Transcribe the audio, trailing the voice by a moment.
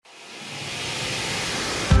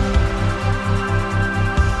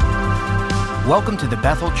Welcome to the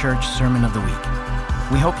Bethel Church Sermon of the Week.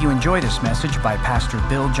 We hope you enjoy this message by Pastor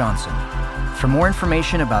Bill Johnson. For more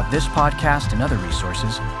information about this podcast and other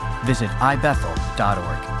resources, visit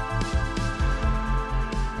ibethel.org.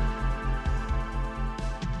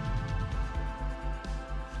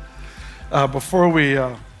 Before we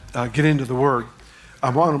get into the Word,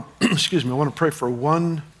 I want to pray for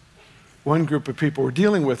one group of people. We're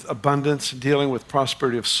dealing with abundance, dealing with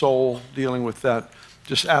prosperity of soul, dealing with that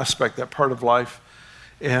just aspect, that part of life.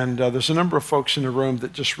 And there's a number of folks in the room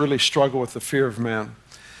that just really struggle with the fear of man.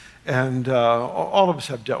 And all of us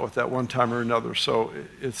have dealt with that one time or another, so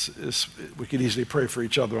we could easily pray for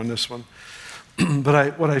each other on this one.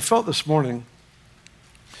 But what I felt this morning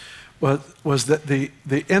was that the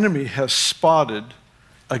enemy has spotted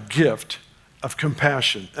a gift of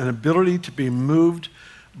compassion, an ability to be moved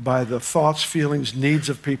by the thoughts, feelings, needs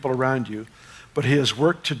of people around you, but he has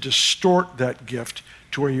worked to distort that gift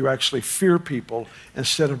to where you actually fear people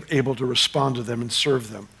instead of able to respond to them and serve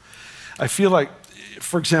them. I feel like,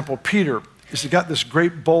 for example, Peter has got this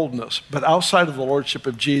great boldness, but outside of the lordship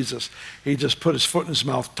of Jesus, he just put his foot in his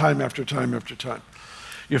mouth time after time after time.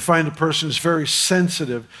 You find a person who's very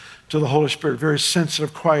sensitive to the Holy Spirit, very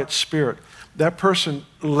sensitive, quiet spirit. That person,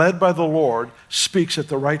 led by the Lord, speaks at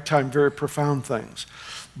the right time very profound things,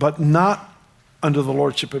 but not under the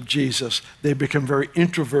lordship of Jesus. They become very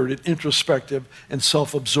introverted, introspective, and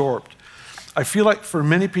self-absorbed. I feel like for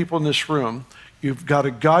many people in this room, you've got a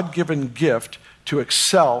God-given gift to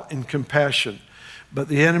excel in compassion, but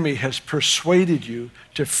the enemy has persuaded you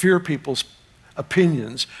to fear people's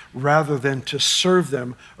opinions rather than to serve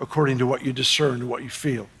them according to what you discern and what you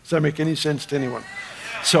feel. Does that make any sense to anyone?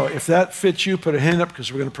 So if that fits you, put a hand up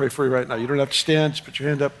because we're going to pray for you right now. You don't have to stand, just put your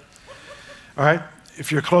hand up. All right? If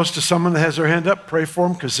you're close to someone that has their hand up, pray for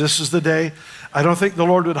them because this is the day. I don't think the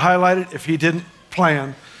Lord would highlight it if he didn't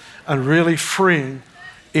plan on really freeing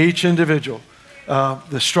each individual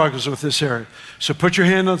that struggles with this area. So put your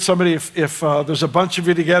hand on somebody. If there's a bunch of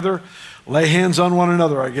you together, lay hands on one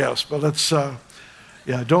another, I guess. But let's,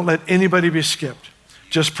 don't let anybody be skipped.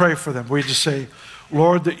 Just pray for them. We just say,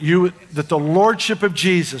 Lord, that the lordship of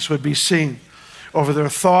Jesus would be seen over their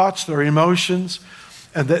thoughts, their emotions,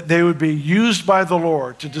 and that they would be used by the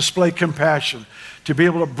Lord to display compassion, to be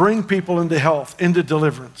able to bring people into health, into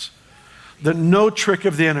deliverance. That no trick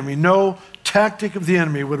of the enemy, no tactic of the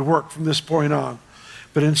enemy would work from this point on,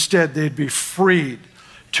 but instead they'd be freed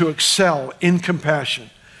to excel in compassion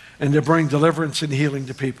and to bring deliverance and healing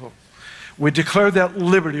to people. We declare that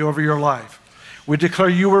liberty over your life. We declare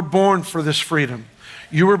you were born for this freedom.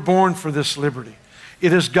 You were born for this liberty.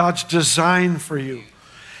 It is God's design for you.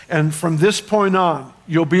 And from this point on,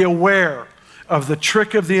 you'll be aware of the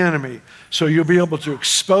trick of the enemy, so you'll be able to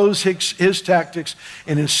expose his tactics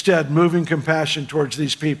and instead moving compassion towards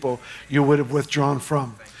these people you would have withdrawn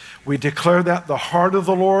from. We declare that the heart of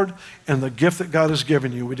the Lord and the gift that God has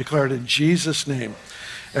given you. We declare it in Jesus' name.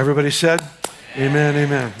 Everybody said, amen,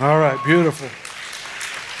 amen. All right, beautiful.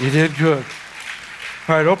 You did good.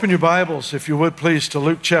 All right, open your Bibles, if you would please, to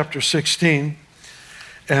Luke chapter 16.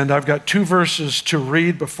 And I've got two verses to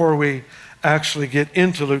read before we actually get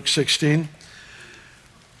into Luke 16.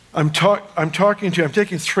 I'm taking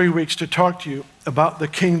 3 weeks to talk to you about the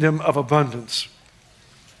kingdom of abundance.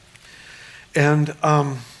 And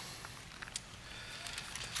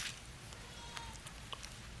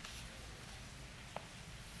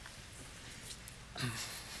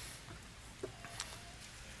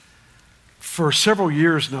for several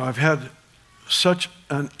years now, I've had such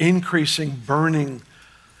an increasing, burning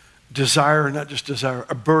desire, not just desire,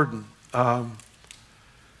 a burden, an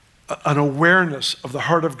awareness of the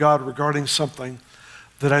heart of God regarding something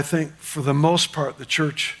that I think for the most part the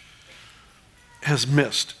church has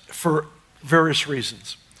missed for various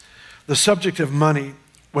reasons. The subject of money,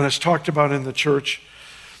 when it's talked about in the church,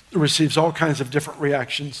 receives all kinds of different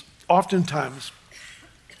reactions, oftentimes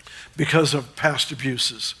because of past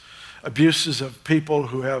abuses of people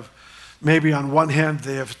who have, maybe on one hand,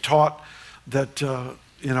 they have taught that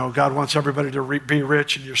God wants everybody to be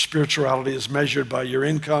rich and your spirituality is measured by your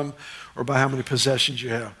income or by how many possessions you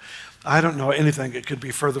have. I don't know anything that could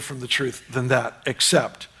be further from the truth than that,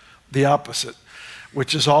 except the opposite,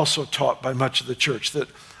 which is also taught by much of the church, that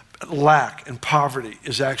lack and poverty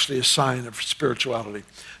is actually a sign of spirituality.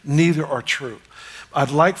 Neither are true.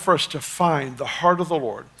 I'd like for us to find the heart of the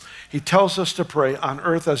Lord. He tells us to pray on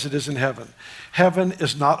earth as it is in heaven. Heaven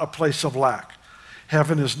is not a place of lack.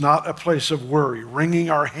 Heaven is not a place of worry, wringing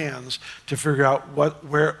our hands to figure out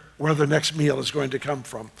where the next meal is going to come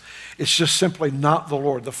from. It's just simply not the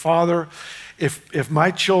Lord. The Father, if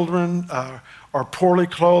my children are poorly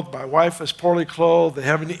clothed, my wife is poorly clothed, they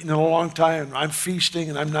haven't eaten in a long time, and I'm feasting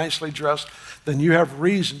and I'm nicely dressed, then you have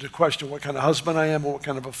reason to question what kind of husband I am or what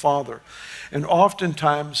kind of a father. And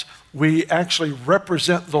oftentimes, we actually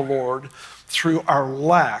represent the Lord through our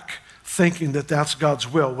lack, thinking that that's God's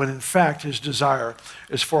will, when in fact his desire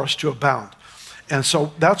is for us to abound. And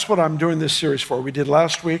so that's what I'm doing this series for. We did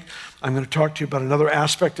last week. I'm going to talk to you about another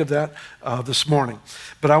aspect of that this morning.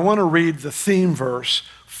 But I want to read the theme verse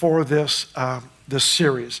for this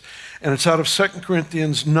series. And it's out of 2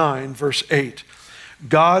 Corinthians 9, verse 8.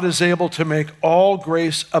 God is able to make all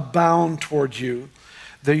grace abound toward you,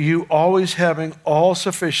 that you, always having all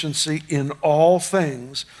sufficiency in all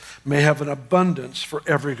things, may have an abundance for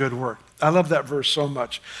every good work. I love that verse so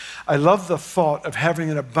much. I love the thought of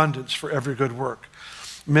having an abundance for every good work.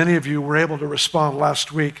 Many of you were able to respond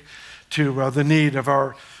last week to the need of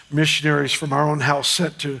our missionaries from our own house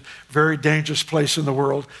sent to a very dangerous place in the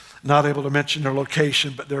world, not able to mention their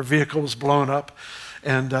location, but their vehicle was blown up,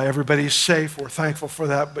 and everybody's safe. We're thankful for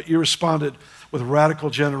that, but you responded with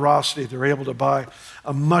radical generosity. They're able to buy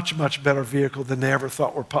a much, much better vehicle than they ever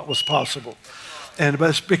thought was possible. But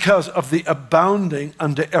it's because of the abounding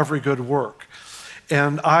unto every good work.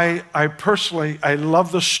 And I personally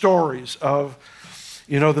love the stories of,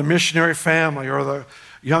 the missionary family or the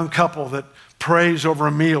young couple that prays over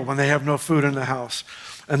a meal when they have no food in the house.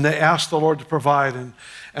 And they ask the Lord to provide,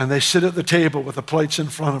 and they sit at the table with the plates in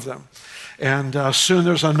front of them. And soon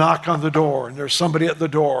there's a knock on the door, and there's somebody at the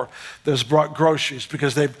door that's brought groceries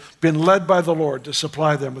because they've been led by the Lord to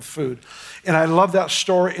supply them with food. And I love that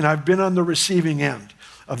story, and I've been on the receiving end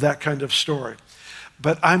of that kind of story.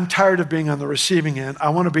 But I'm tired of being on the receiving end. I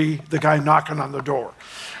want to be the guy knocking on the door.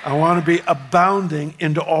 I want to be abounding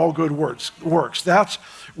into all good works. That's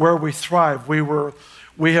where we thrive.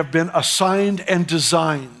 We have been assigned and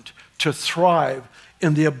designed to thrive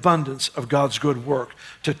in the abundance of God's good work,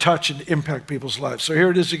 to touch and impact people's lives. So here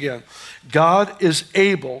it is again. God is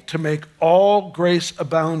able to make all grace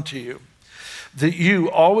abound to you, that you,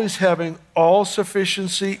 always having all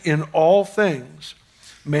sufficiency in all things,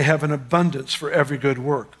 may have an abundance for every good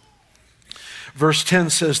work. Verse 10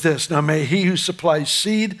 says this, now may he who supplies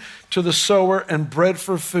seed to the sower and bread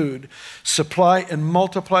for food supply and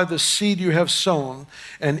multiply the seed you have sown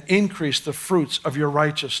and increase the fruits of your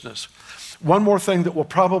righteousness. One more thing that we'll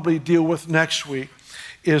probably deal with next week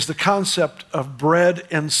is the concept of bread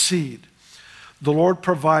and seed. The Lord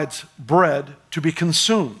provides bread to be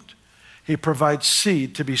consumed. He provides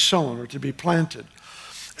seed to be sown or to be planted.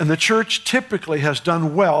 And the church typically has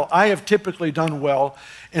done well. I have typically done well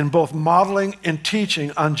in both modeling and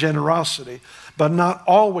teaching on generosity, but not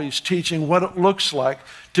always teaching what it looks like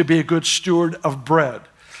to be a good steward of bread.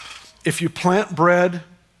 If you plant bread,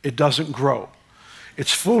 it doesn't grow.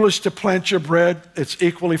 It's foolish to plant your bread. It's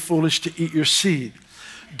equally foolish to eat your seed.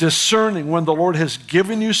 Discerning when the Lord has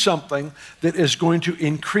given you something that is going to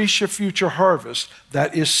increase your future harvest,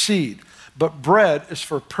 that is seed. But bread is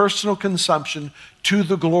for personal consumption to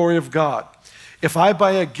the glory of God. If I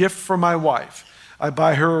buy a gift for my wife, I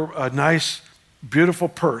buy her a nice, beautiful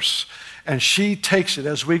purse, and she takes it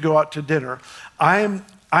as we go out to dinner, I'm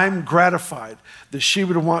gratified that she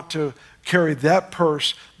would want to carry that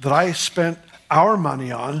purse that I spent our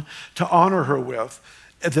money on to honor her with,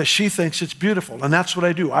 that she thinks it's beautiful. And that's what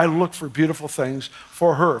I do. I look for beautiful things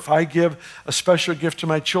for her. If I give a special gift to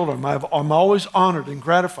my children, I'm always honored and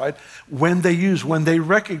gratified when they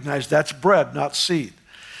recognize that's bread, not seed.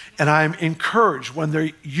 And I'm encouraged when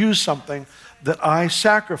they use something that I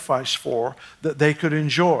sacrificed for that they could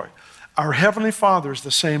enjoy. Our Heavenly Father is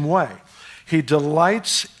the same way. He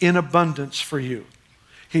delights in abundance for you.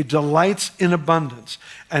 He delights in abundance,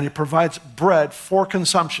 and He provides bread for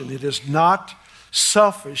consumption. It is not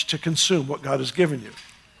selfish to consume what God has given you.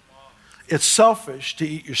 It's selfish to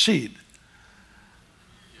eat your seed.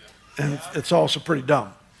 And it's also pretty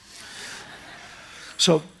dumb.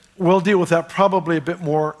 So we'll deal with that probably a bit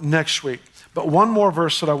more next week. But one more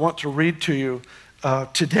verse that I want to read to you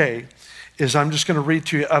today is I'm just going to read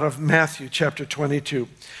to you out of Matthew chapter 22.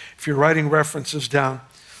 If you're writing references down,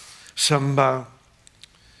 some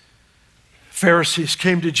Pharisees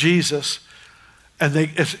came to Jesus, and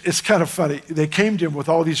it's kind of funny. They came to him with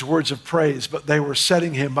all these words of praise, but they were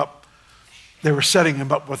setting him up. They were setting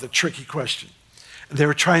him up with a tricky question. And they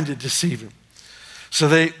were trying to deceive him. So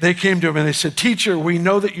they came to him and they said, "Teacher, we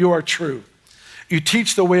know that you are true. You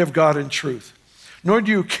teach the way of God in truth. Nor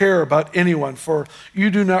do you care about anyone, for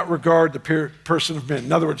you do not regard the person of men."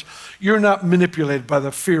 In other words, you're not manipulated by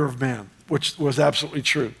the fear of man, which was absolutely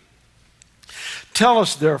true. Tell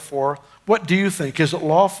us, therefore, what do you think? Is it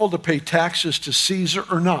lawful to pay taxes to Caesar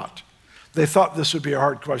or not? They thought this would be a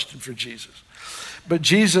hard question for Jesus. But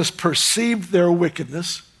Jesus perceived their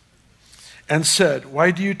wickedness and said,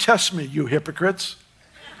 why do you test me, you hypocrites?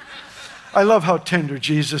 I love how tender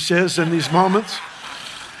Jesus is in these moments.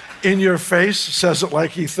 In your face, says it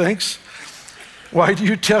like he thinks. Why do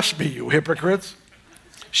you test me, you hypocrites?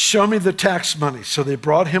 Show me the tax money. So they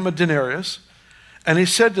brought him a denarius, and he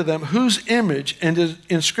said to them, whose image and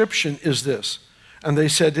inscription is this? And they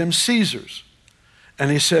said to him, Caesar's.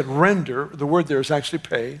 And he said, render, the word there is actually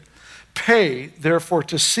pay. Pay, therefore,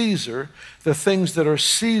 to Caesar the things that are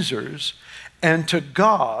Caesar's, and to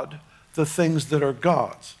God the things that are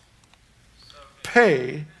God's.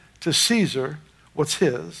 Pay to Caesar what's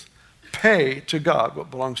his. Pay to God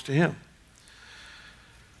what belongs to him.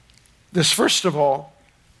 This, first of all,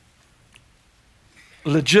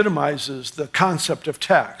 legitimizes the concept of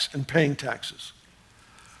tax and paying taxes.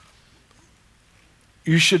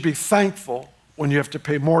 You should be thankful when you have to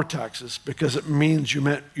pay more taxes because it means you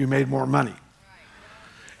made more money.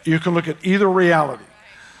 You can look at either reality.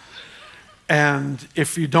 And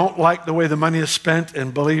if you don't like the way the money is spent,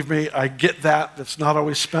 and believe me, I get that, it's not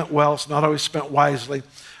always spent well, it's not always spent wisely,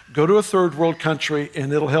 go to a third world country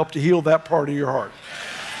and it'll help to heal that part of your heart.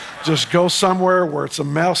 Just go somewhere where it's a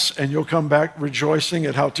mess and you'll come back rejoicing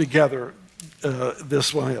at how together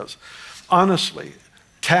this one is. Honestly,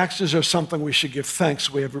 taxes are something we should give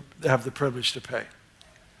thanks we have the privilege to pay.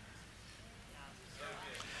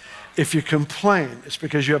 If you complain, it's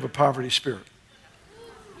because you have a poverty spirit.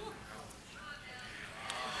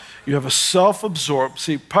 You have a self-absorbed,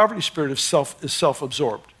 see, poverty spirit is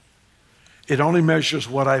self-absorbed. It only measures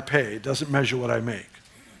what I pay. It doesn't measure what I make.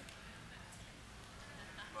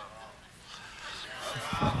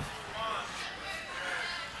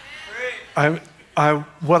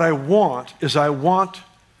 What I want is I want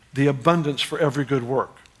the abundance for every good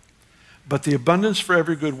work. But the abundance for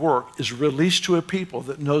every good work is released to a people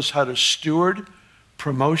that knows how to steward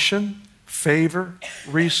promotion, favor,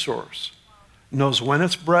 resource, knows when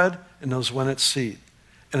it's bread and knows when it's seed,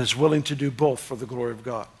 and is willing to do both for the glory of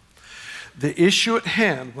God. The issue at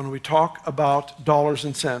hand when we talk about dollars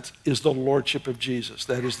and cents is the lordship of Jesus.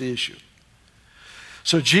 That is the issue.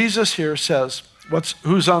 So Jesus here says,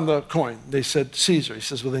 who's on the coin? They said Caesar. He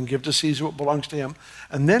says, well, then give to Caesar what belongs to him.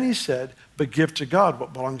 And then he said, but give to God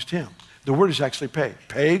what belongs to him. The word is actually pay.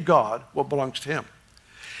 Pay God what belongs to him.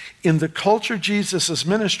 In the culture Jesus is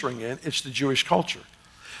ministering in, it's the Jewish culture.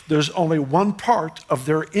 There's only one part of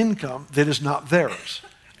their income that is not theirs,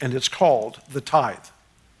 and it's called the tithe.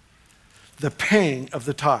 The paying of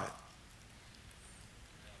the tithe.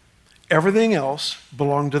 Everything else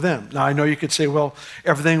belonged to them. Now, I know you could say, well,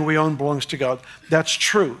 everything we own belongs to God. That's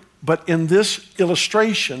true. But in this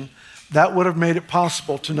illustration, that would have made it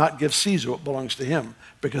possible to not give Caesar what belongs to him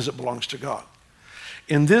because it belongs to God.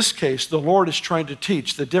 In this case, the Lord is trying to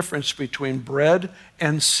teach the difference between bread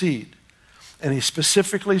and seed. And he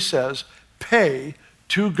specifically says, pay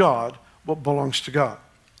to God what belongs to God.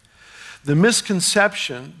 The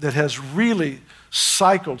misconception that has really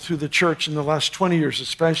cycled through the church in the last 20 years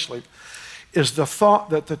especially is the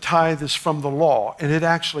thought that the tithe is from the law, and it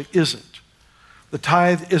actually isn't. The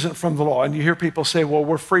tithe isn't from the law. And you hear people say, well,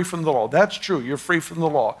 we're free from the law. That's true. You're free from the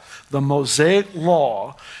law. The Mosaic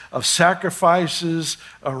law of sacrifices,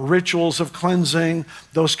 rituals of cleansing,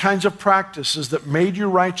 those kinds of practices that made you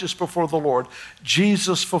righteous before the Lord,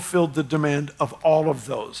 Jesus fulfilled the demand of all of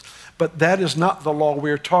those. But that is not the law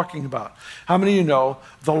we're talking about. How many of you know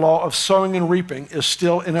the law of sowing and reaping is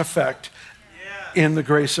still in effect in the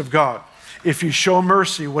grace of God? If you show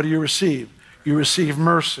mercy, what do you receive? You receive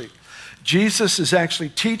mercy. Jesus is actually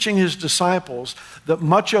teaching his disciples that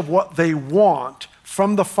much of what they want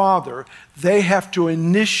from the Father, they have to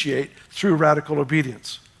initiate through radical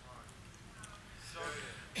obedience.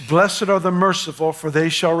 Blessed are the merciful, for they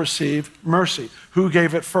shall receive mercy. Who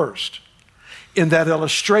gave it first? In that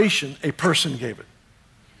illustration, a person gave it.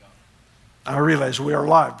 I realize we are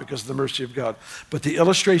alive because of the mercy of God. But the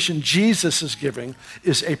illustration Jesus is giving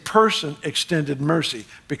is a person extended mercy.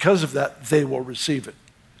 Because of that, they will receive it.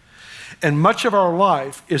 And much of our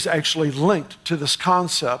life is actually linked to this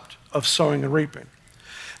concept of sowing and reaping.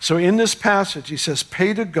 So in this passage, he says,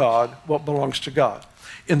 pay to God what belongs to God.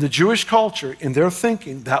 In the Jewish culture, in their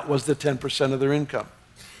thinking, that was the 10% of their income.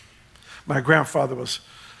 My grandfather was,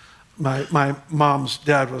 my mom's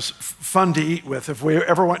dad was fun to eat with. If we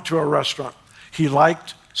ever went to a restaurant, he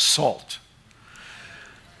liked salt.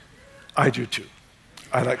 I do too.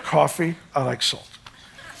 I like coffee, I like salt.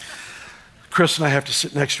 Chris and I have to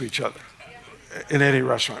sit next to each other in any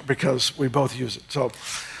restaurant because we both use it. So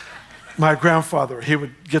My grandfather, he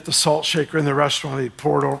would get the salt shaker in the restaurant. He'd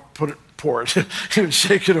pour it. He would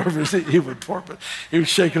shake it over he would pour it, but he would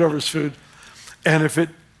shake it over his food. And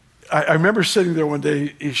I remember sitting there one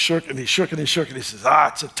day, he shook and he shook and he shook and he says,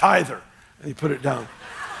 it's a tither. And he put it down.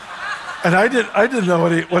 And I didn't know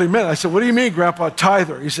what he meant. I said, what do you mean, Grandpa,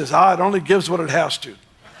 tither? He says, it only gives what it has to.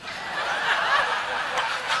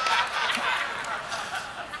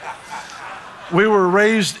 We were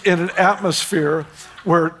raised in an atmosphere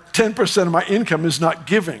where 10% of my income is not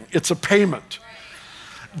giving, it's a payment.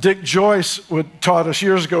 Dick Joyce taught us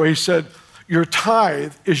years ago, he said, your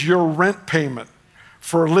tithe is your rent payment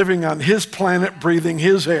for living on his planet, breathing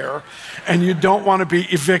his air, and you don't want to be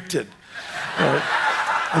evicted.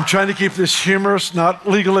 I'm trying to keep this humorous, not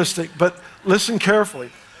legalistic, but listen carefully.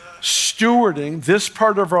 Stewarding this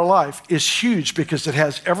part of our life is huge because it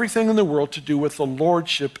has everything in the world to do with the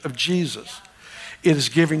lordship of Jesus. It is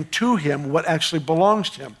giving to him what actually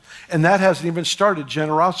belongs to him. And that hasn't even started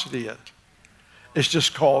generosity yet. It's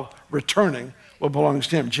just called returning what belongs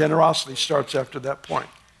to him. Generosity starts after that point.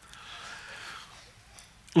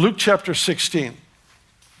 Luke chapter 16.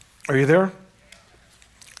 Are you there?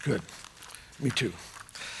 Good. Me too.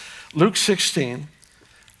 Luke 16.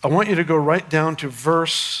 I want you to go right down to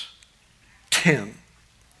verse 10.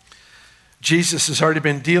 Jesus has already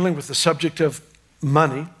been dealing with the subject of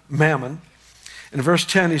money, mammon. In verse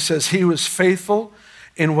 10, he says, he who is faithful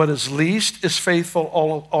in what is least is faithful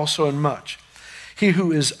also in much. He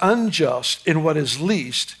who is unjust in what is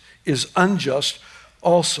least is unjust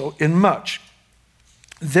also in much.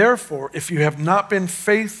 Therefore, if you have not been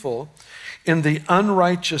faithful in the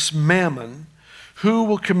unrighteous mammon, who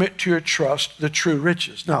will commit to your trust the true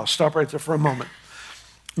riches? Now, stop right there for a moment.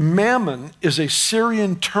 Mammon is a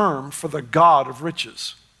Syrian term for the god of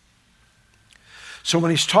riches. So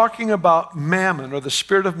when he's talking about mammon or the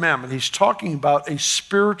spirit of mammon, he's talking about a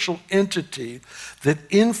spiritual entity that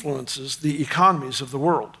influences the economies of the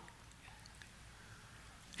world.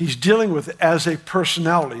 He's dealing with it as a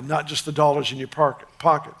personality, not just the dollars in your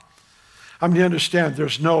pocket. I mean, you understand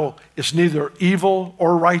it's neither evil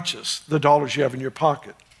or righteous, the dollars you have in your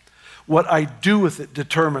pocket. What I do with it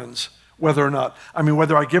determines whether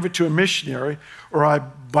I give it to a missionary or I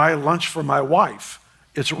buy lunch for my wife,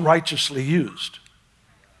 it's righteously used.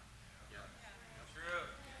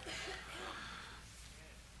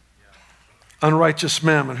 Unrighteous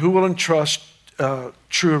mammon, who will entrust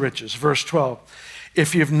true riches? Verse 12,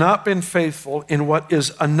 if you've not been faithful in what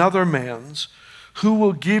is another man's, who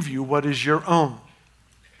will give you what is your own?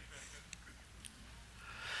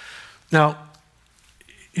 Now,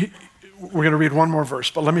 we're going to read one more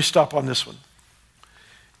verse, but let me stop on this one.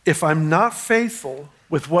 If I'm not faithful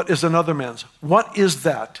with what is another man's, what is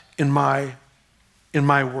that in my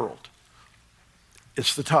world?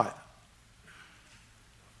 It's the tithe.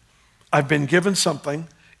 I've been given something.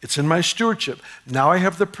 It's in my stewardship. Now I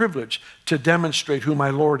have the privilege to demonstrate who my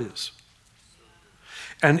Lord is.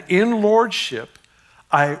 And in lordship,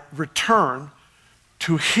 I return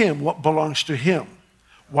to him what belongs to him.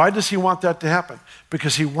 Why does he want that to happen?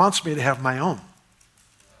 Because he wants me to have my own.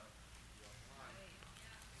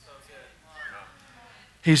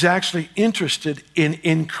 He's actually interested in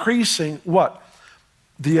increasing what?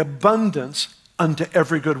 The abundance unto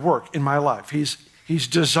every good work in my life. He's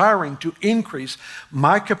desiring to increase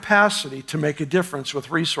my capacity to make a difference with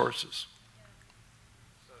resources.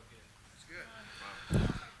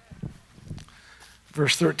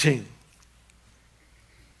 Verse 13.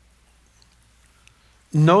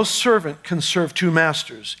 No servant can serve two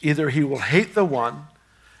masters. Either he will hate the one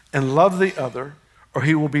and love the other, or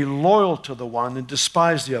he will be loyal to the one and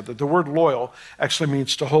despise the other. The word loyal actually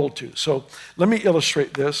means to hold to. So let me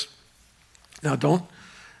illustrate this. Now don't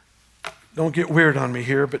get weird on me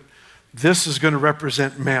here, but this is going to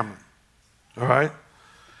represent mammon, all right?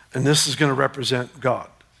 And this is going to represent God.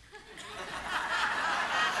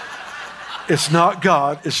 It's not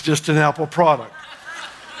God, it's just an Apple product.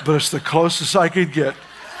 But it's the closest I could get.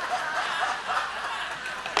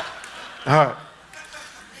 All right.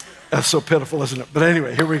 That's so pitiful, isn't it? But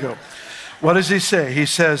anyway, here we go. What does he say? He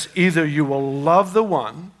says, either you will love the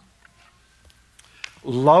one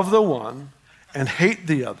and hate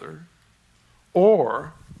the other,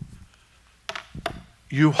 or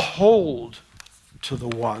you hold to the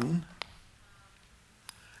one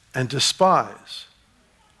and despise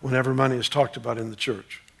whenever money is talked about in the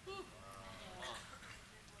church.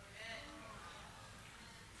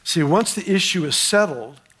 See, once the issue is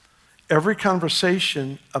settled, every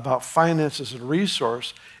conversation about finances and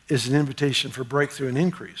resource is an invitation for breakthrough and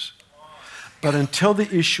increase. But until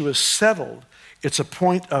the issue is settled, it's a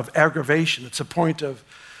point of aggravation. It's a point of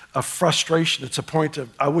of frustration. It's a point of,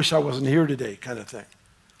 I wish I wasn't here today kind of thing.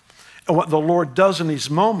 And what the Lord does in these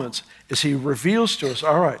moments is he reveals to us,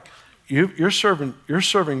 all right, you're serving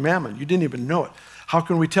mammon. You didn't even know it. How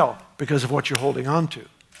can we tell? Because of what you're holding on to.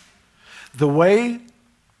 The way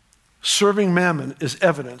serving mammon is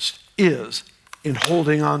evidenced is in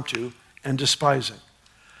holding on to and despising.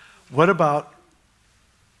 What about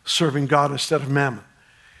serving God instead of mammon?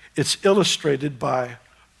 It's illustrated by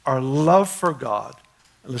our love for God,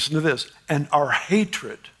 and listen to this, and our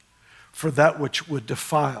hatred for that which would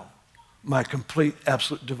defile my complete,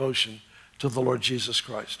 absolute devotion to the Lord Jesus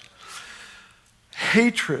Christ.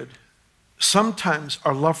 Hatred, sometimes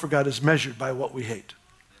our love for God is measured by what we hate.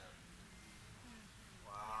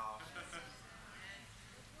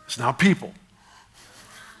 It's not people.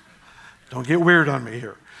 Don't get weird on me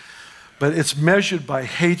here. But it's measured by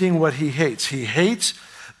hating what he hates. He hates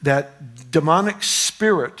that demonic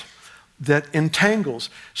spirit that entangles.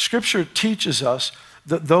 Scripture teaches us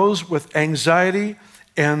that those with anxiety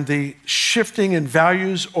and the shifting in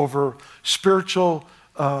values over spiritual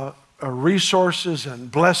resources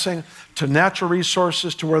and blessing to natural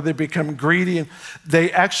resources to where they become greedy, and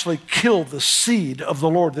they actually kill the seed of the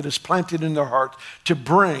Lord that is planted in their heart to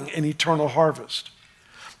bring an eternal harvest.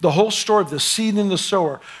 The whole story of the seed and the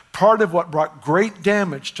sower, part of what brought great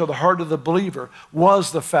damage to the heart of the believer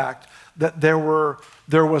was the fact that there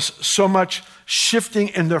was so much shifting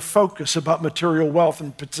in their focus about material wealth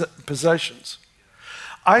and possessions.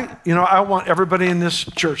 I want everybody in this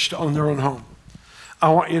church to own their own home. I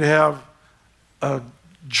want you to have a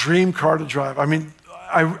dream car to drive. I mean,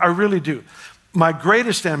 I really do. My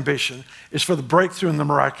greatest ambition is for the breakthrough in the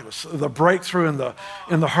miraculous, the breakthrough in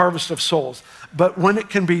the harvest of souls. But when it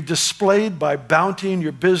can be displayed by bounty in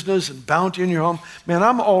your business and bounty in your home, man,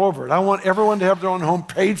 I'm all over it. I want everyone to have their own home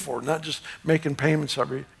paid for, not just making payments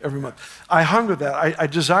every month. I hunger that. I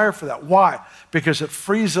desire for that. Why? Because it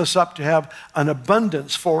frees us up to have an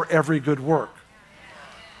abundance for every good work.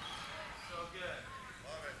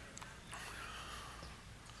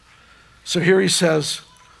 So here he says,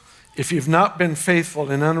 if you've not been faithful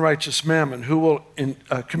in unrighteous mammon, who will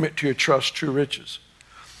commit to your trust true riches?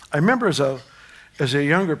 I remember as a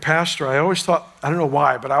younger pastor, I always thought, I don't know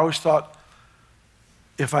why, but I always thought,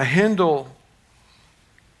 if I handle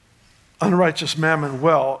unrighteous mammon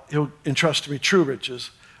well, he'll entrust to me true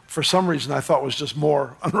riches. For some reason, I thought it was just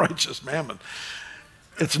more unrighteous mammon.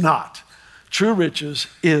 It's not. True riches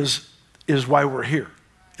is why we're here.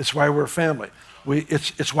 It's why we're a family.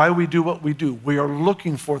 It's why we do what we do. We are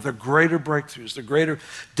looking for the greater breakthroughs, the greater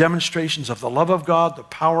demonstrations of the love of God, the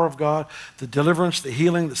power of God, the deliverance, the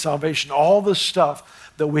healing, the salvation, all the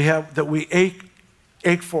stuff that we have, that we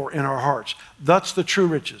ache for in our hearts. That's the true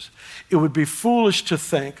riches. It would be foolish to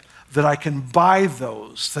think that I can buy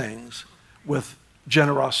those things with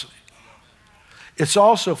generosity. It's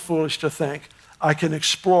also foolish to think I can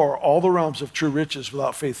explore all the realms of true riches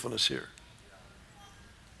without faithfulness here.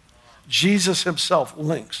 Jesus himself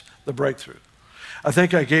links the breakthrough. I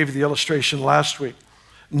think I gave you the illustration last week.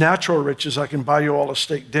 Natural riches, I can buy you all a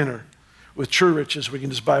steak dinner. With true riches, we can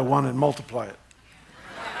just buy one and multiply it.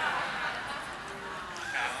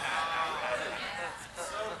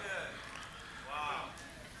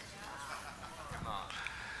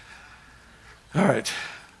 All right,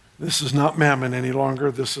 this is not mammon any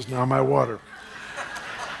longer. This is now my water.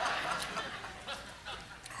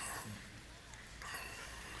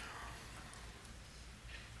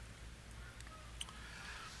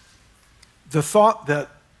 The thought that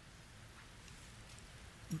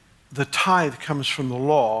the tithe comes from the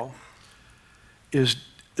law is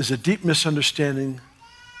a deep misunderstanding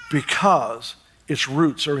because its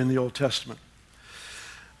roots are in the Old Testament.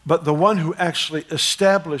 But the one who actually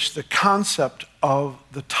established the concept of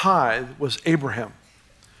the tithe was Abraham.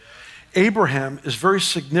 Abraham is very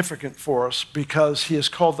significant for us because he is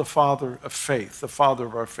called the father of faith, the father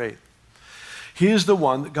of our faith. He is the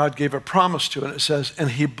one that God gave a promise to, and it says,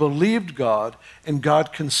 and he believed God, and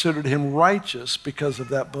God considered him righteous because of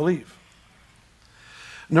that belief.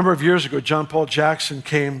 A number of years ago, John Paul Jackson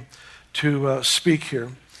came to speak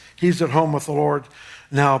here. He's at home with the Lord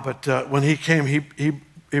now, but when he came,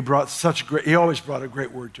 he brought he always brought a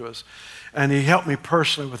great word to us. And he helped me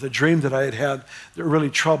personally with a dream that I had that really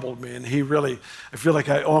troubled me. And I feel like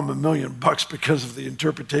I owe him $1 million because of the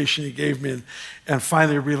interpretation he gave me. And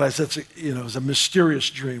finally realized it was a mysterious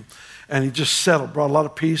dream. And he just brought a lot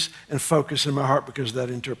of peace and focus in my heart because of that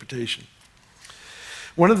interpretation.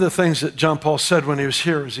 One of the things that John Paul said when he was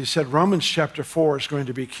here is he said, Romans chapter 4 is going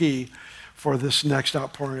to be key for this next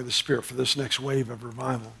outpouring of the Spirit, for this next wave of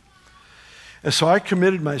revival. And so I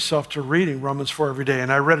committed myself to reading Romans 4 every day,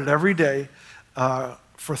 and I read it every day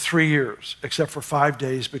for 3 years, except for 5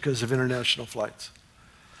 days because of international flights.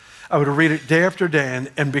 I would read it day after day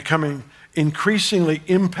and becoming increasingly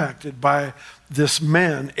impacted by this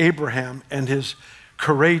man, Abraham, and his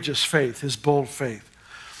courageous faith, his bold faith.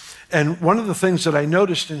 And one of the things that I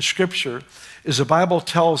noticed in Scripture is the Bible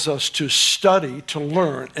tells us to study, to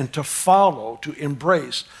learn, and to follow, to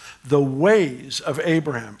embrace the ways of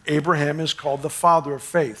Abraham. Abraham is called the father of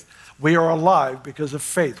faith. We are alive because of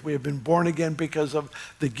faith. We have been born again because of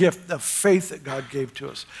the gift of faith that God gave to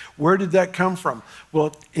us. Where did that come from?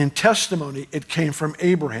 Well, in testimony, it came from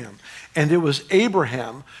Abraham. And it was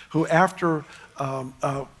Abraham who, after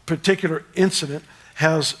a particular incident,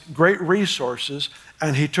 has great resources,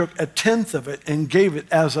 and he took 1/10 of it and gave it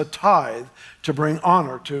as a tithe to bring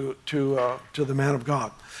honor to the man of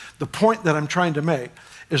God. The point that I'm trying to make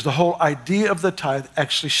is the whole idea of the tithe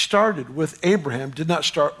actually started with Abraham, did not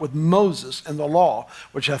start with Moses and the law,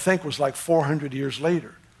 which I think was like 400 years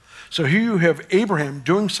later. So here you have Abraham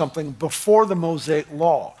doing something before the Mosaic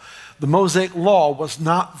law. The Mosaic law was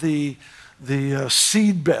not the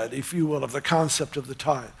seedbed, if you will, of the concept of the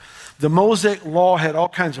tithe. The Mosaic law had all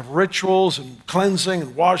kinds of rituals and cleansing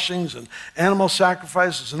and washings and animal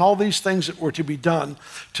sacrifices and all these things that were to be done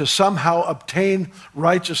to somehow obtain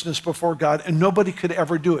righteousness before God, and nobody could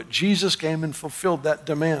ever do it. Jesus came and fulfilled that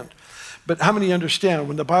demand. But how many understand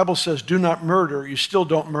when the Bible says do not murder, you still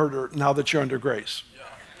don't murder now that you're under grace?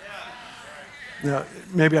 Now,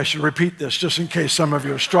 maybe I should repeat this just in case some of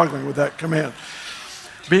you are struggling with that command.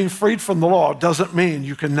 Being freed from the law doesn't mean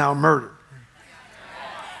you can now murder.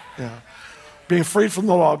 Yeah. Being freed from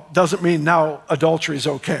the law doesn't mean now adultery is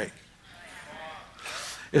okay.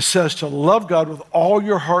 It says to love God with all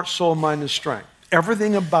your heart, soul, mind, and strength.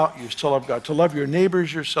 Everything about you is to love God. To love your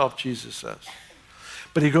neighbors yourself, Jesus says.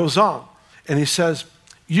 But he goes on and he says,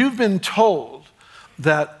 you've been told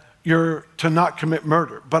that you're to not commit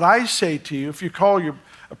murder. But I say to you, if you call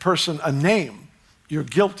a person a name, you're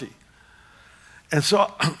guilty. And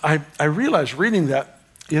so I realized reading that,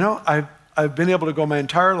 I've been able to go my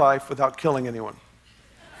entire life without killing anyone.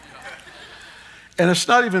 And it's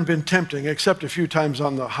not even been tempting, except a few times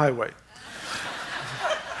on the highway.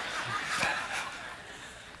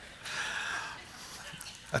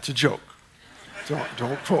 That's a joke.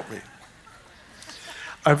 Don't quote me.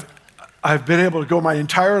 I've been able to go my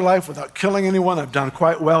entire life without killing anyone. I've done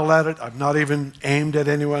quite well at it. I've not even aimed at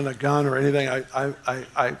anyone, a gun or anything.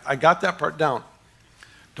 I got that part down.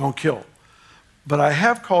 Don't kill. But I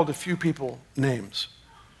have called a few people names.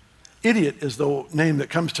 Idiot is the name that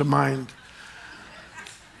comes to mind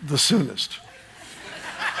the soonest.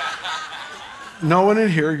 No one in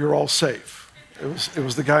here, you're all safe. It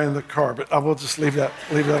was the guy in the car, but I will just leave that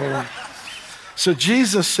alone. So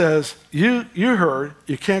Jesus says, you heard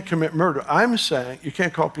you can't commit murder. I'm saying you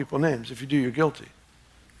can't call people names. If you do, you're guilty.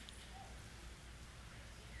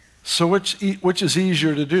 So which is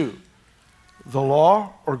easier to do? The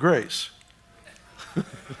law or grace?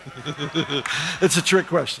 It's a trick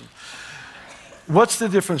question. What's the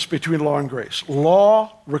difference between law and grace?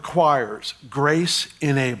 Law requires, grace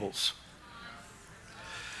enables.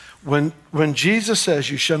 When Jesus says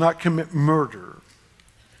you shall not commit murder,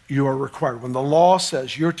 you are required. When the law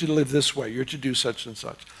says you're to live this way, you're to do such and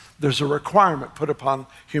such, there's a requirement put upon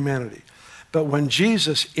humanity. But when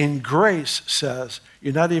Jesus in grace says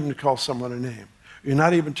you're not even to call someone a name, you're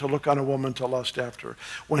not even to look on a woman to lust after her.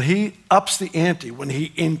 When he ups the ante, when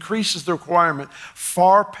he increases the requirement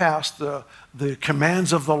far past the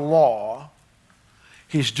commands of the law,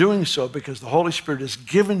 he's doing so because the Holy Spirit is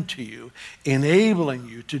given to you, enabling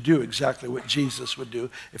you to do exactly what Jesus would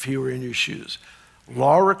do if he were in your shoes.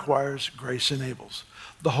 Law requires, grace enables.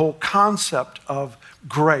 The whole concept of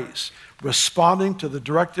grace, responding to the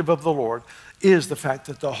directive of the Lord, is the fact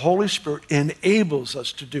that the Holy Spirit enables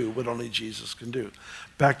us to do what only Jesus can do.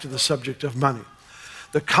 Back to the subject of money.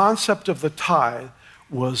 The concept of the tithe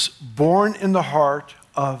was born in the heart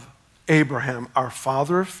of Abraham, our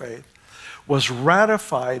father of faith, was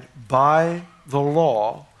ratified by the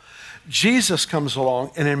law. Jesus comes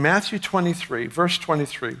along, and in Matthew 23, verse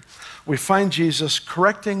 23, we find Jesus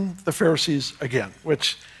correcting the Pharisees again,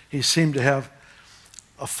 which he seemed to have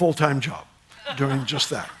a full-time job doing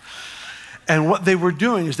just that. And what they were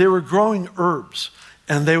doing is they were growing herbs,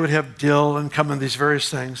 and they would have dill and come in these various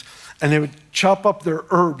things, and they would chop up their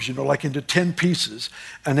herbs, like into 10 pieces,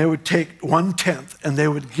 and they would take 1/10, and they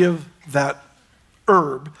would give that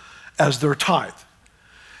herb as their tithe.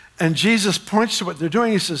 And Jesus points to what they're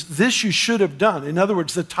doing. He says, this you should have done. In other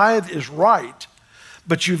words, the tithe is right,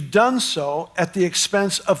 but you've done so at the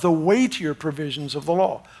expense of the weightier provisions of the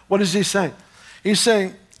law. What is he saying? He's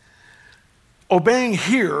saying, obeying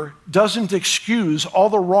here doesn't excuse all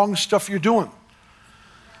the wrong stuff you're doing.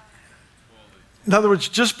 In other words,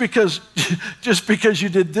 just because you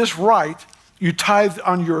did this right, you tithed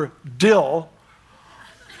on your dill,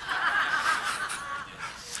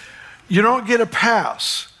 you don't get a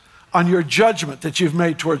pass on your judgment that you've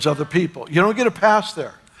made towards other people. You don't get a pass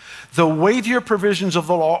there. The weightier provisions of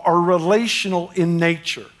the law are relational in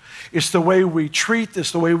nature. It's the way we treat,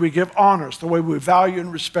 it's the way we give honor, it's the way we value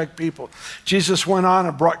and respect people. Jesus went on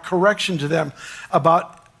and brought correction to them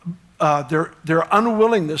about their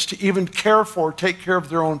unwillingness to even take care of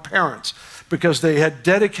their own parents, because they had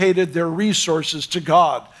dedicated their resources to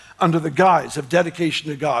God under the guise of dedication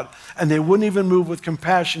to God, and they wouldn't even move with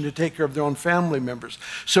compassion to take care of their own family members.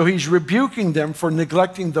 So he's rebuking them for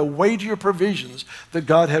neglecting the weightier provisions that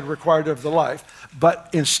God had required of their life, but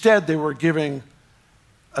instead they were giving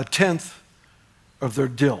a tenth of their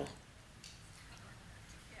dill.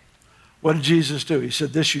 What did Jesus do? He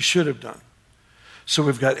said, this you should have done. So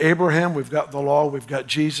we've got Abraham, we've got the law, we've got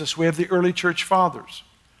Jesus, we have the early church fathers.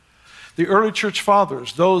 The early church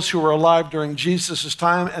fathers, those who were alive during Jesus'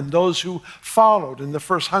 time and those who followed in the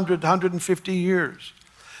first 150 years,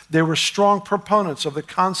 they were strong proponents of the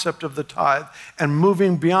concept of the tithe and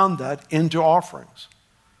moving beyond that into offerings.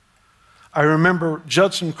 I remember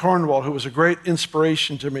Judson Cornwall, who was a great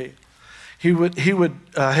inspiration to me. He would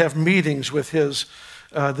have meetings with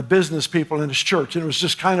the business people in his church, and it was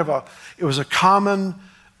just kind of a common,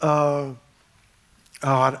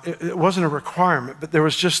 it wasn't a requirement, but there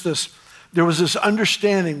was this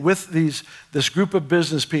understanding with this group of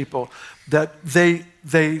business people that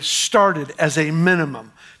they started as a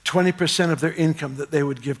minimum 20% of their income that they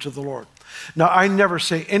would give to the Lord. Now, I never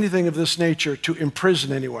say anything of this nature to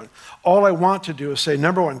imprison anyone. All I want to do is say,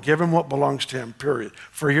 number one, give him what belongs to him, period,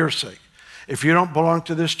 for your sake. If you don't belong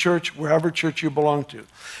to this church, wherever church you belong to,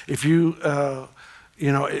 if you don't,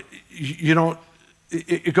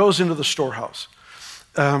 it goes into the storehouse.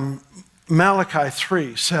 Malachi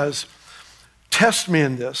 3 says, test me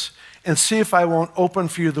in this and see if I won't open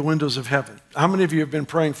for you the windows of heaven. How many of you have been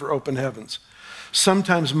praying for open heavens?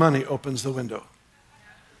 Sometimes money opens the window.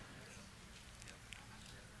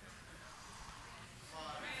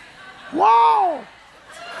 Wow!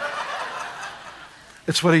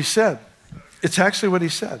 It's what he said. It's actually what he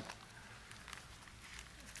said.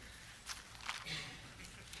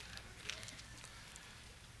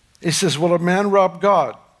 He says, will a man rob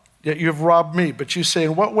God? Yet you have robbed me. But you say,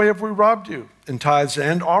 in what way have we robbed you? In tithes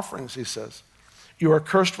and offerings, he says. You are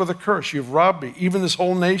cursed with a curse. You've robbed me, even this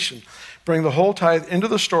whole nation. Bring the whole tithe into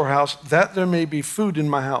the storehouse, that there may be food in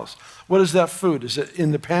my house. What is that food? Is it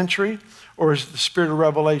in the pantry, or is it the spirit of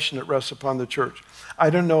revelation that rests upon the church?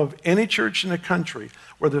 I don't know of any church in the country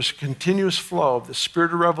where there's a continuous flow of the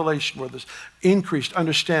spirit of revelation, where there's increased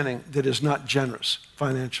understanding that is not generous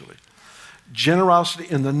financially. Generosity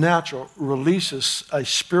in the natural releases a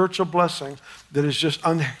spiritual blessing that is just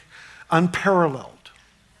unparalleled.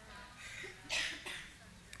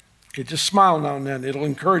 Okay, just smile now and then. It'll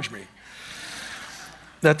encourage me.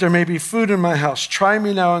 That there may be food in my house. Try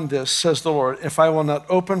me now in this, says the Lord, if I will not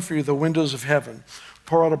open for you the windows of heaven,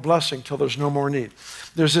 pour out a blessing till there's no more need.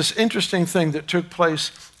 There's this interesting thing that took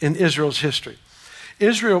place in Israel's history.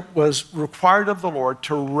 Israel was required of the Lord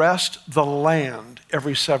to rest the land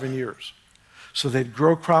every 7 years. So they'd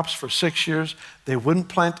grow crops for 6 years. They wouldn't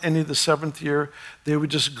plant any the 7th year. They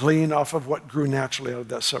would just glean off of what grew naturally out of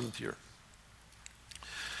that 7th year.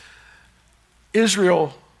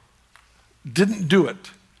 Israel didn't do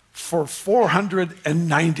it for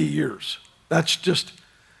 490 years. That's just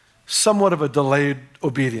somewhat of a delayed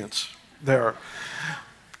obedience there,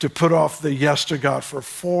 to put off the yes to God for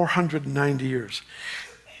 490 years.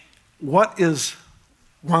 What is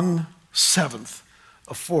 1/7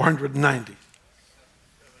 of 490?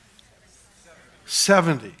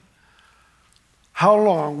 70. How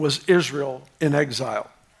long was Israel in exile?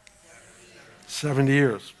 70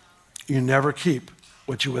 years. You never keep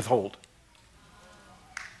what you withhold.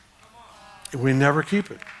 We never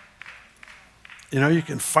keep it. You know, you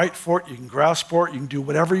can fight for it, you can grasp for it, you can do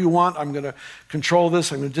whatever you want. I'm going to control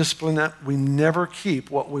this, I'm going to discipline that. We never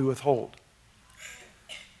keep what we withhold.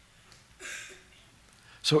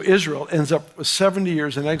 So Israel ends up with 70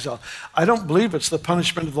 years in exile. I don't believe it's the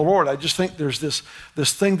punishment of the Lord. I just think there's this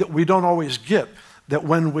thing that we don't always get, that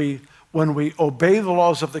when we obey the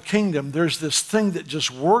laws of the kingdom, there's this thing that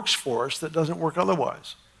just works for us that doesn't work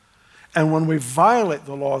otherwise. And when we violate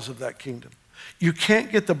the laws of that kingdom, you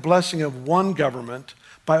can't get the blessing of one government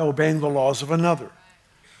by obeying the laws of another.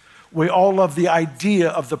 We all love the idea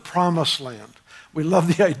of the promised land. We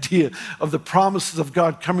love the idea of the promises of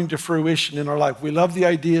God coming to fruition in our life. We love the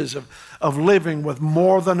ideas of living with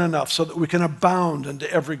more than enough so that we can abound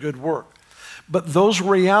into every good work. But those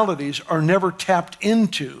realities are never tapped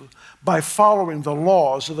into by following the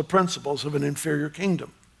laws or the principles of an inferior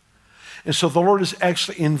kingdom. And so the Lord is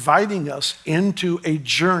actually inviting us into a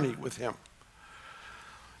journey with him.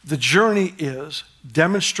 The journey is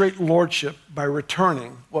demonstrate lordship by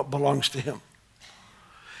returning what belongs to him.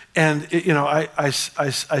 And I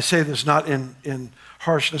say this not in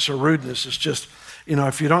harshness or rudeness. It's just,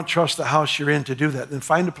 if you don't trust the house you're in to do that, then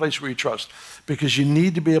find a place where you trust, because you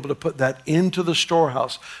need to be able to put that into the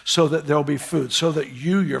storehouse so that there'll be food, so that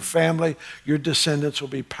you, your family, your descendants will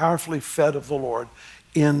be powerfully fed of the Lord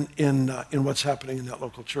in what's happening in that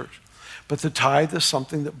local church. But the tithe is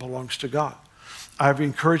something that belongs to God. I've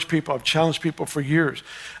encouraged people, I've challenged people for years.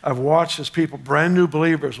 I've watched as people, brand new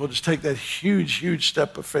believers, will just take that huge, huge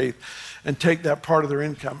step of faith and take that part of their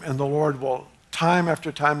income, and the Lord will, time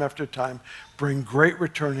after time after time, bring great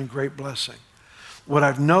return and great blessing. What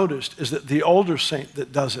I've noticed is that the older saint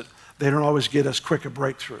that does it, they don't always get as quick a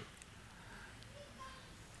breakthrough.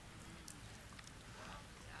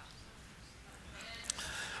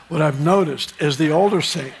 What I've noticed is the older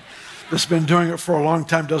saint that's been doing it for a long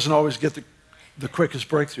time doesn't always get the quickest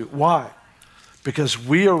breakthrough. Why? Because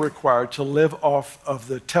we are required to live off of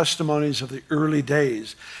the testimonies of the early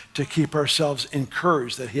days to keep ourselves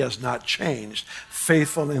encouraged that he has not changed.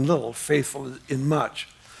 Faithful in little, faithful in much.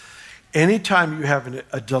 Anytime you have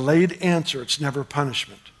a delayed answer, it's never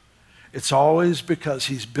punishment. It's always because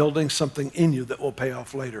he's building something in you that will pay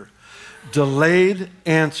off later. Delayed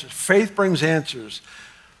answers. Faith brings answers.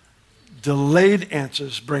 Delayed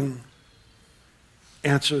answers bring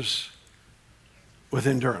answers with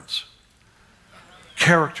endurance.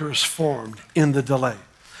 Character is formed in the delay.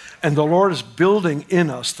 And the Lord is building in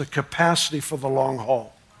us the capacity for the long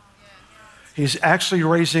haul. He's actually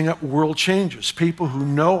raising up world changers, people who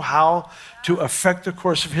know how to affect the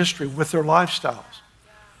course of history with their lifestyles.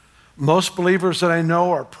 Most believers that I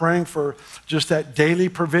know are praying for just that daily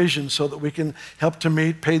provision so that we can help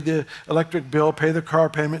to pay the electric bill, pay the car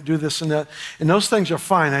payment, do this and that. And those things are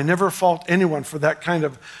fine. I never fault anyone for that kind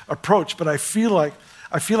of approach, but I feel like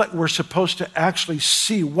we're supposed to actually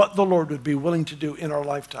see what the Lord would be willing to do in our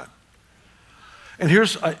lifetime. And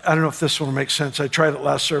here's, I don't know if this one will make sense. I tried it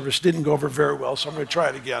last service, didn't go over very well, so I'm going to try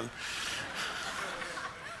it again.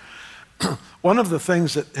 One of the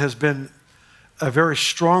things that has been a very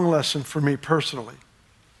strong lesson for me personally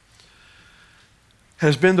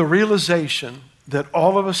has been the realization that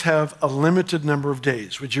all of us have a limited number of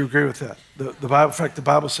days. Would you agree with that? The Bible, in fact, the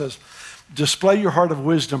Bible says, display your heart of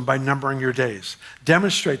wisdom by numbering your days.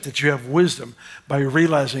 Demonstrate that you have wisdom by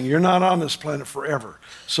realizing you're not on this planet forever.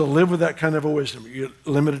 So live with that kind of a wisdom, your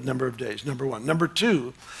limited number of days, number one. Number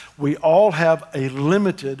two, we all have a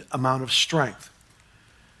limited amount of strength.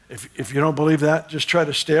 If you don't believe that, just try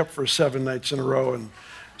to stay up for 7 nights in a row and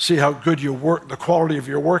see how good your work, the quality of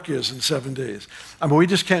your work is in 7 days. I mean, we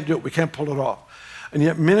just can't do it. We can't pull it off. And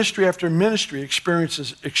yet ministry after ministry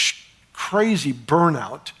experiences crazy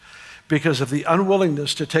burnout because of the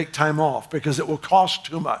unwillingness to take time off, because it will cost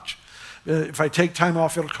too much. If I take time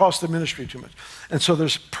off, it'll cost the ministry too much. And so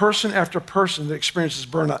there's person after person that experiences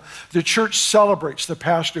burnout. The church celebrates the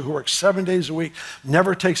pastor who works 7 days a week,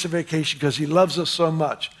 never takes a vacation because he loves us so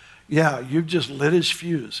much. Yeah, you've just lit his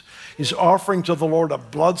fuse. He's offering to the Lord a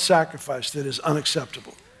blood sacrifice that is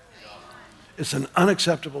unacceptable. It's an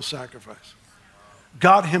unacceptable sacrifice.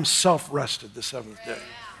 God himself rested the seventh day.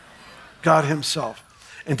 God himself.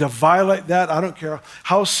 And to violate that, I don't care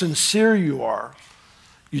how sincere you are,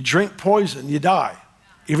 you drink poison, you die,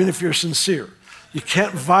 even if you're sincere. You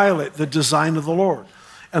can't violate the design of the Lord.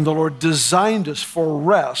 And the Lord designed us for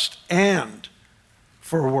rest and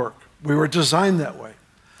for work. We were designed that way.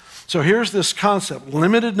 So here's this concept,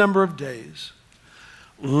 limited number of days,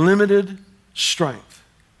 limited strength,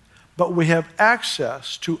 but we have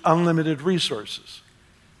access to unlimited resources.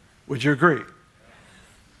 Would you agree?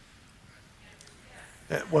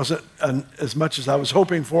 It wasn't as much as I was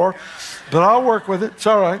hoping for, but I'll work with it. It's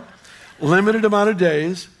all right. Limited amount of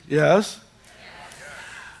days, yes.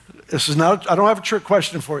 This is not, I don't have a trick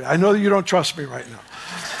question for you. I know that you don't trust me right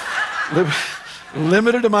now.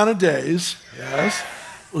 Limited amount of days, yes.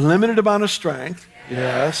 Limited amount of strength,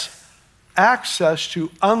 yes. Access to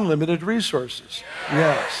unlimited resources,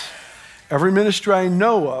 yes. Every ministry I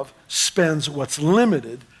know of spends what's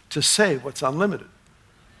limited to save what's unlimited.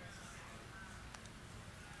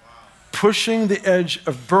 Pushing the edge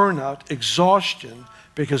of burnout, exhaustion,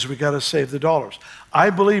 because we got to save the dollars.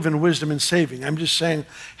 I believe in wisdom and saving. I'm just saying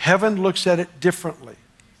heaven looks at it differently.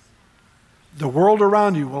 The world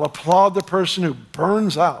around you will applaud the person who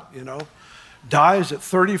burns out, dies at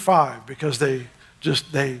 35 because they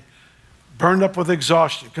burned up with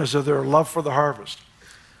exhaustion because of their love for the harvest.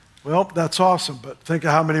 Well, that's awesome, but think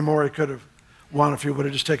of how many more he could have won if he would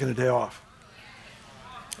have just taken a day off.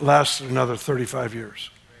 Lasted another 35 years.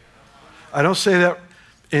 I don't say that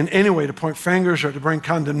in any way to point fingers or to bring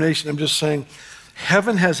condemnation. I'm just saying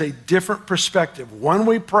heaven has a different perspective. When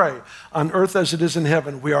we pray on earth as it is in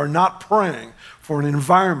heaven, we are not praying for an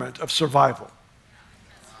environment of survival.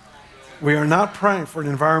 We are not praying for an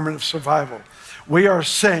environment of survival. We are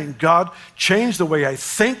saying, God, change the way I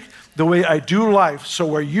think, the way I do life, so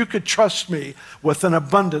where you could trust me with an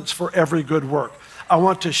abundance for every good work. I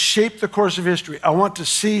want to shape the course of history. I want to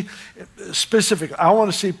see specifically, I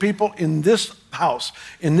want to see people in this house,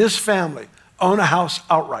 in this family, own a house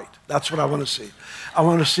outright. That's what I want to see. I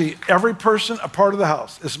want to see every person a part of the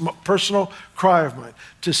house. It's a personal cry of mine,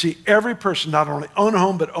 to see every person not only own a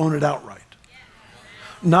home, but own it outright.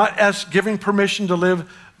 Not as giving permission to live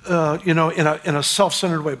in a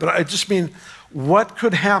self-centered way, but I just mean, what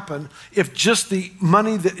could happen if just the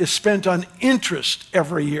money that is spent on interest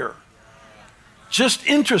every year, just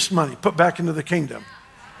interest money put back into the kingdom,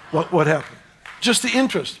 what happened? Just the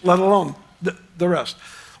interest, let alone the rest.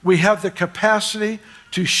 We have the capacity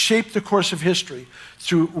to shape the course of history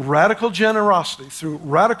through radical generosity, through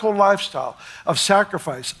radical lifestyle of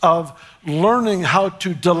sacrifice, of learning how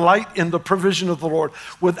to delight in the provision of the Lord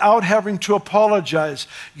without having to apologize.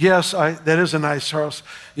 Yes, that is a nice house.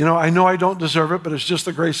 I know I don't deserve it, but it's just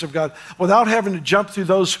the grace of God. Without having to jump through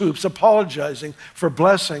those hoops, apologizing for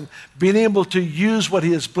blessing, being able to use what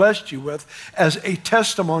he has blessed you with as a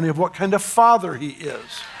testimony of what kind of father he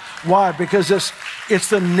is. Why? Because it's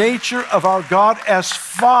the nature of our God as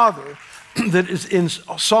Father that is in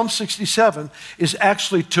Psalm 67 is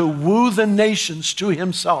actually to woo the nations to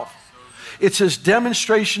himself. It's his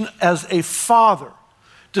demonstration as a father,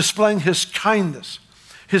 displaying his kindness,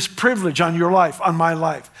 his privilege on your life, on my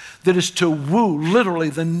life, that is to woo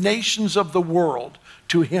literally the nations of the world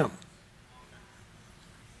to him.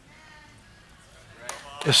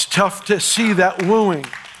 It's tough to see that wooing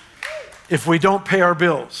if we don't pay our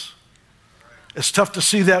bills. It's tough to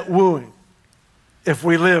see that wooing if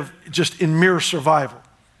we live just in mere survival.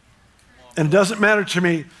 And it doesn't matter to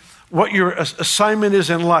me what your assignment is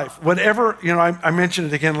in life. Whatever, I mentioned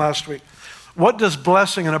it again last week. What does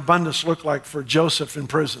blessing and abundance look like for Joseph in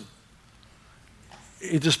prison?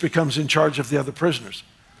 He just becomes in charge of the other prisoners.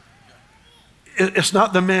 It's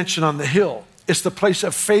not the mansion on the hill. It's the place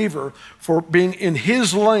of favor for being in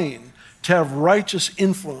his lane to have righteous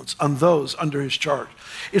influence on those under his charge.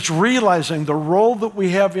 It's realizing the role that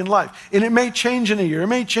we have in life. And it may change in a year, it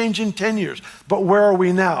may change in 10 years, but where are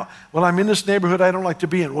we now? Well, I'm in this neighborhood I don't like to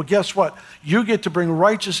be in. Well, guess what? You get to bring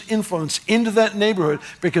righteous influence into that neighborhood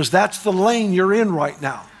because that's the lane you're in right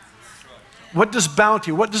now. What does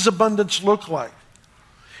bounty, what does abundance look like?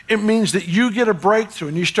 It means that you get a breakthrough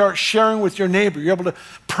and you start sharing with your neighbor. You're able to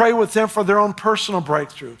pray with them for their own personal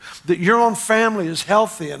breakthrough. That your own family is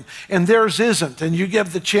healthy and theirs isn't. And you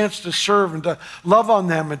give the chance to serve and to love on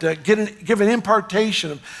them and to give an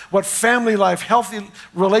impartation of what family life, healthy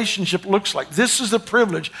relationship looks like. This is the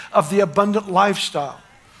privilege of the abundant lifestyle.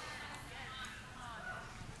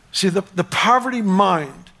 See, the poverty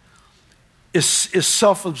mind is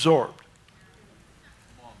self-absorbed.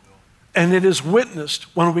 And it is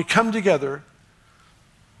witnessed when we come together.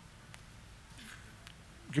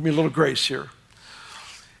 Give me a little grace here.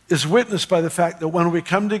 Is witnessed by the fact that when we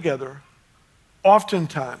come together,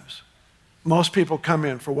 oftentimes, most people come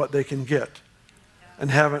in for what they can get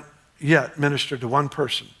and haven't yet ministered to one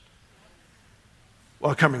person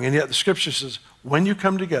while coming. And yet the scripture says, when you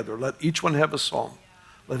come together, let each one have a song.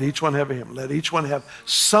 Let each one have a hymn. Let each one have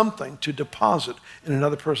something to deposit in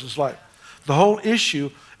another person's life. The whole issue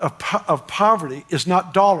of poverty is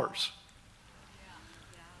not dollars.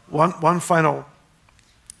 One final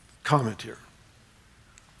comment here.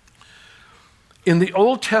 In the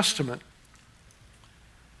Old Testament,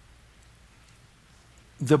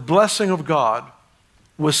 the blessing of God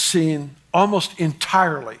was seen almost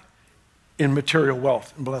entirely in material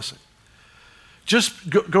wealth and blessing. Just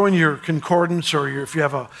go in your concordance or if you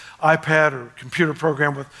have an iPad or computer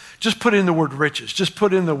program just put in the word riches. Just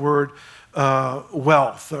put in the word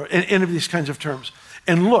wealth, or any of these kinds of terms.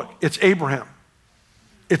 And look, it's Abraham,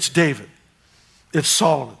 it's David, it's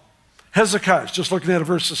Solomon. Hezekiah, just looking at a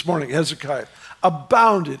verse this morning, Hezekiah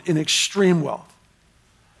abounded in extreme wealth.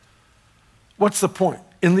 What's the point?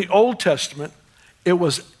 In the Old Testament, it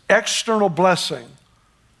was external blessing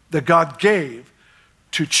that God gave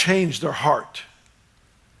to change their heart.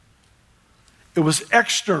 It was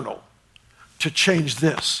external. to change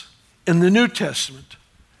this. In the New Testament,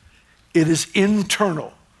 it is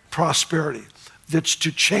internal prosperity that's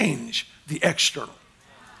to change the external.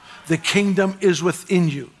 The kingdom is within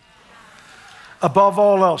you. Above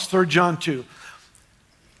all else, 3 John 2,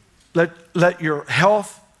 let your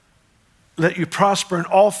health, let you prosper in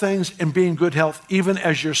all things and be in good health, even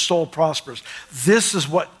as your soul prospers. This is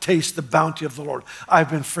what tastes the bounty of the Lord. I've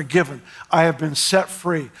been forgiven. I have been set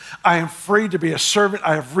free. I am free to be a servant.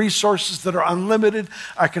 I have resources that are unlimited.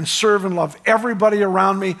 I can serve and love everybody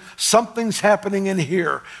around me. Something's happening in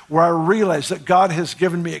here where I realize that God has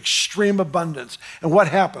given me extreme abundance. And what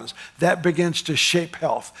happens? That begins to shape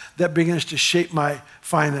health. That begins to shape my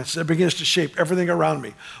finances. That begins to shape everything around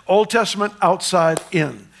me. Old Testament, outside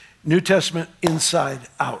in. New Testament, inside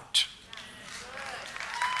out.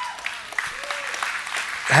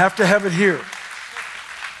 I have to have it here.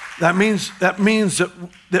 That means that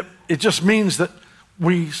it just means that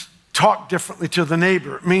we talk differently to the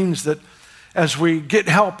neighbor. It means that as we get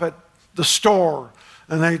help at the store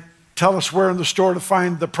and they tell us where in the store to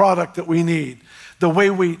find the product that we need, the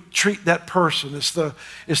way we treat that person, it's the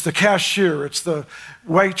cashier, it's the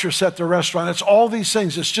waitress at the restaurant, it's all these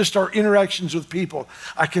things. It's just our interactions with people.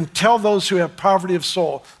 I can tell those who have poverty of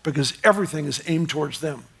soul because everything is aimed towards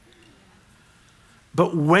them.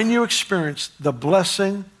 But when you experience the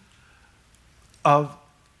blessing of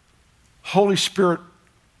Holy Spirit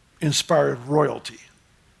inspired royalty,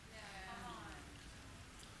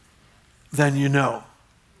 then you know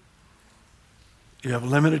you have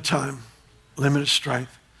limited time, limited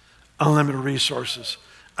strength, unlimited resources.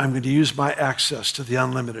 I'm going to use my access to the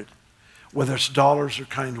unlimited, whether it's dollars or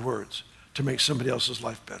kind words, to make somebody else's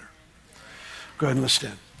life better. Go ahead and let's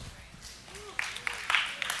stand.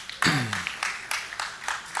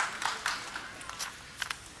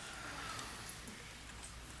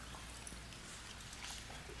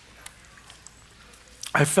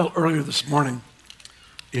 I felt earlier this morning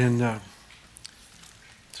in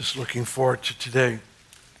just looking forward to today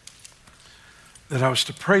that I was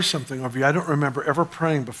to pray something over you. I don't remember ever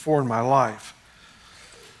praying before in my life.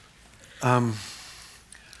 I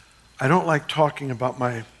don't like talking about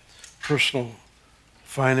my personal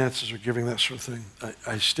finances or giving that sort of thing.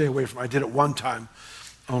 I stay away from it. I did it one time,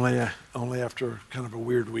 only after kind of a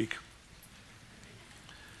weird week.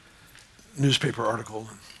 Newspaper article.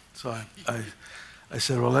 So I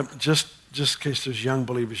said, well, just in case there's young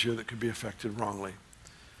believers here that could be affected wrongly.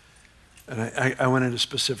 And I went into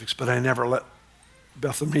specifics, but I never let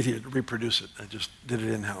Bethel Media reproduce it. I just did it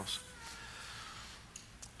in-house.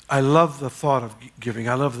 I love the thought of giving.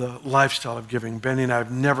 I love the lifestyle of giving. Benny and I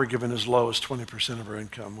have never given as low as 20% of our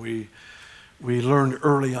income. We learned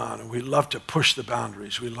early on, and we love to push the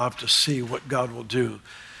boundaries. We love to see what God will do.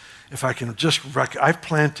 If I can just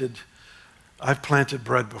I've planted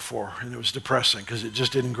bread before, and it was depressing because it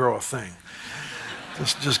just didn't grow a thing.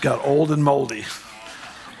 Just got old and moldy.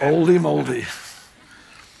 Moldy.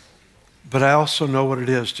 But I also know what it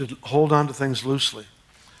is to hold on to things loosely.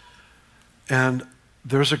 And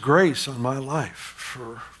there's a grace on my life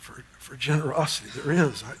for generosity. There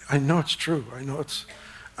is. I know it's true. I know it's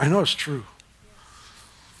true.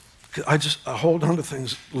 I hold on to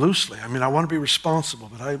things loosely. I mean, I want to be responsible,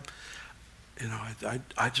 but I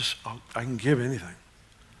can give anything.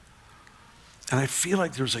 And I feel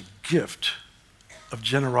like there's a gift of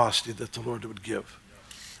generosity that the Lord would give.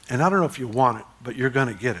 And I don't know if you want it, but you're going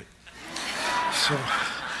to get it. So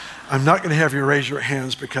I'm not going to have you raise your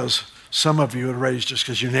hands because some of you would raise just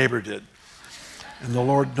because your neighbor did. And the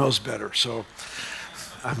Lord knows better. So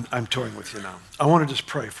I'm toying with you now. I want to just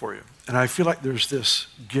pray for you. And I feel like there's this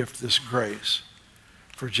gift, this grace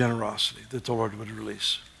for generosity that the Lord would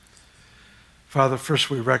release. Father, first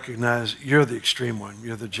we recognize you're the extreme one.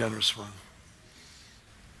 You're the generous one.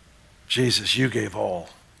 Jesus, you gave all.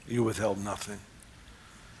 You withheld nothing.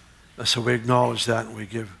 And so we acknowledge that and we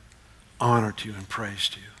give honor to you and praise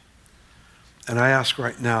to you. And I ask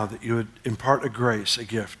right now that you would impart a grace, a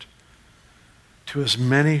gift, to as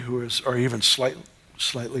many who are even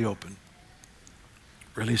slightly open.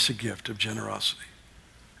 Release a gift of generosity.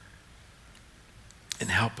 And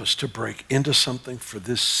help us to break into something for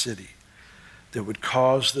this city that would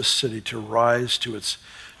cause this city to rise to its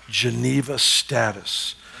Geneva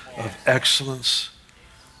status of excellence,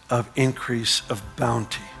 of increase, of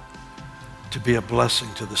bounty, to be a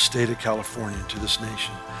blessing to the state of California and to this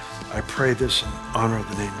nation. I pray this in honor of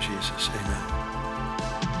the name of Jesus. Amen.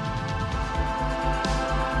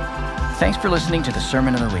 Thanks for listening to the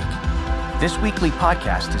Sermon of the Week. This weekly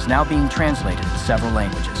podcast is now being translated in several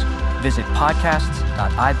languages. Visit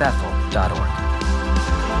podcasts.ibethel.org.